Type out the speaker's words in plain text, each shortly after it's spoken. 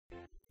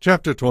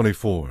Chapter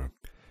 24.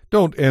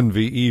 Don't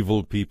envy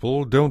evil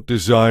people, don't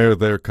desire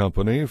their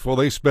company, for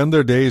they spend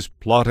their days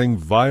plotting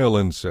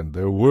violence, and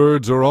their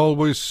words are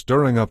always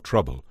stirring up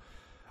trouble.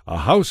 A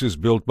house is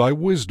built by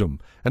wisdom,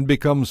 and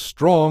becomes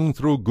strong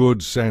through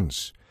good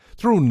sense.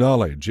 Through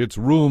knowledge its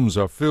rooms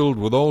are filled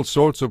with all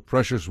sorts of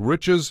precious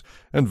riches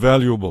and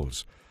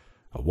valuables.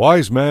 A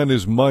wise man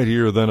is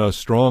mightier than a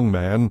strong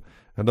man,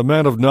 and a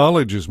man of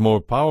knowledge is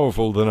more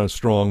powerful than a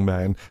strong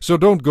man, so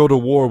don't go to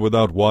war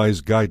without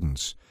wise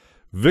guidance.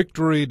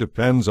 Victory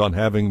depends on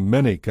having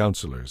many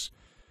counselors.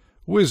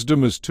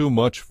 Wisdom is too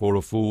much for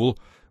a fool.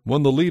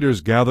 When the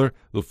leaders gather,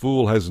 the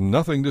fool has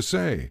nothing to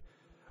say.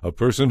 A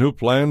person who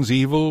plans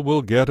evil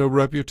will get a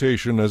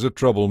reputation as a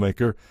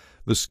troublemaker.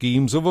 The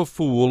schemes of a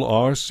fool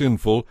are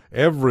sinful.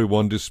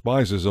 Everyone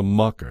despises a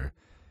mocker.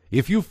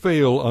 If you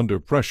fail under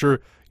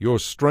pressure, your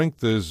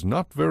strength is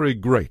not very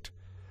great.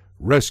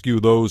 Rescue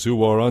those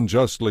who are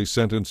unjustly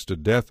sentenced to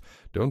death.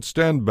 Don't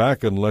stand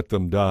back and let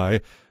them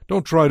die.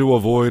 Don't try to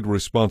avoid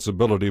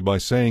responsibility by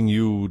saying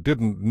you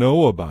didn't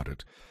know about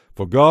it,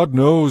 for God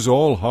knows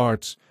all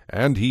hearts,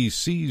 and He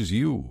sees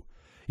you.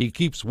 He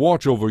keeps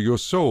watch over your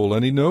soul,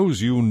 and He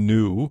knows you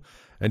knew,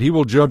 and He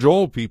will judge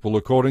all people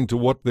according to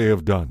what they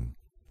have done.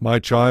 My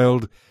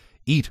child,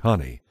 eat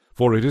honey,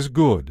 for it is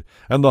good,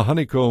 and the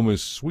honeycomb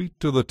is sweet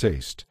to the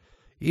taste.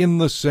 In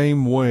the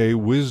same way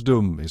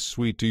wisdom is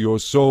sweet to your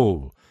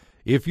soul.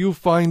 If you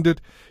find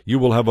it, you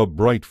will have a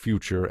bright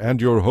future,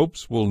 and your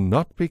hopes will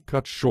not be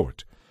cut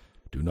short.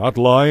 Do not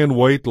lie in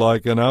wait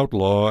like an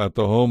outlaw at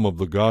the home of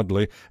the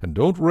godly, and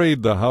don't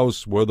raid the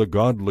house where the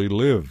godly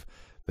live.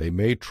 They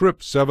may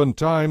trip 7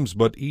 times,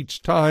 but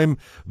each time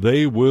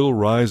they will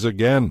rise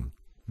again.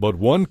 But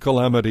one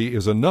calamity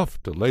is enough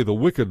to lay the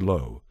wicked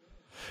low.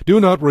 Do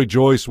not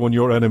rejoice when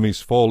your enemies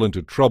fall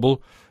into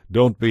trouble.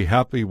 Don't be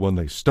happy when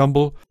they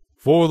stumble,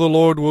 for the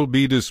Lord will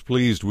be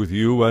displeased with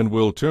you, and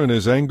will turn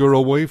His anger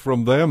away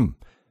from them.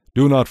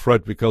 Do not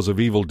fret because of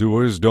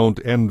evildoers. Don't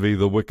envy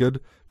the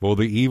wicked, for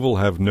the evil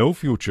have no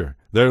future.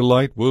 Their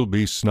light will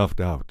be snuffed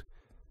out.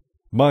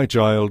 My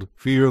child,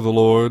 fear the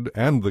Lord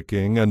and the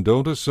king, and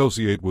don't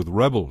associate with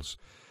rebels,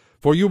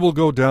 for you will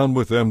go down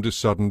with them to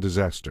sudden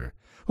disaster.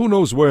 Who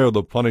knows where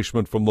the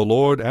punishment from the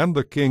Lord and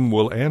the king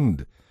will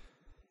end?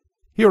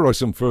 Here are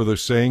some further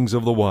sayings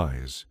of the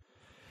wise.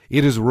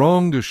 It is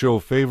wrong to show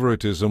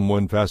favoritism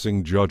when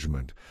passing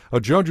judgment. A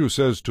judge who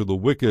says to the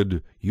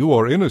wicked, "You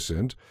are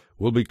innocent,"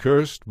 will be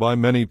cursed by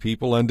many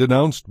people and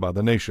denounced by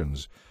the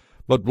nations.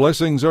 But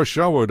blessings are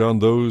showered on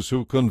those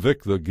who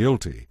convict the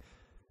guilty.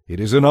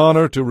 It is an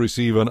honor to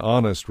receive an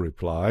honest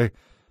reply.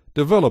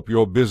 Develop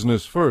your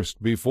business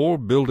first before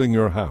building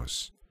your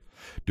house.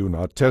 Do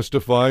not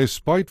testify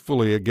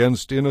spitefully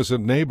against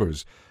innocent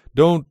neighbors.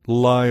 Don't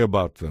lie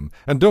about them,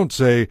 and don't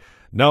say,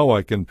 "Now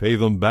I can pay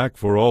them back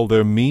for all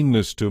their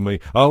meanness to me.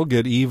 I'll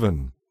get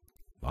even."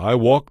 I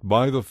walked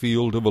by the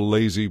field of a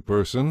lazy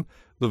person,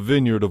 the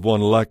vineyard of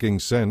one lacking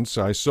sense.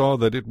 I saw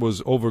that it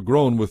was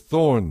overgrown with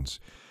thorns.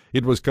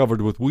 It was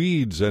covered with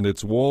weeds, and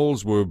its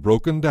walls were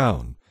broken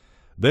down.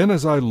 Then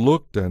as I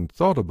looked and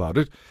thought about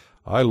it,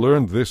 I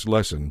learned this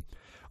lesson.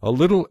 A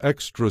little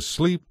extra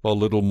sleep, a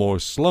little more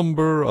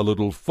slumber, a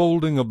little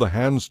folding of the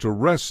hands to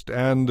rest,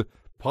 and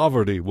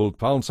poverty will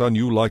pounce on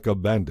you like a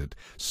bandit.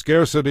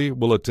 Scarcity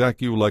will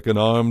attack you like an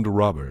armed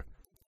robber.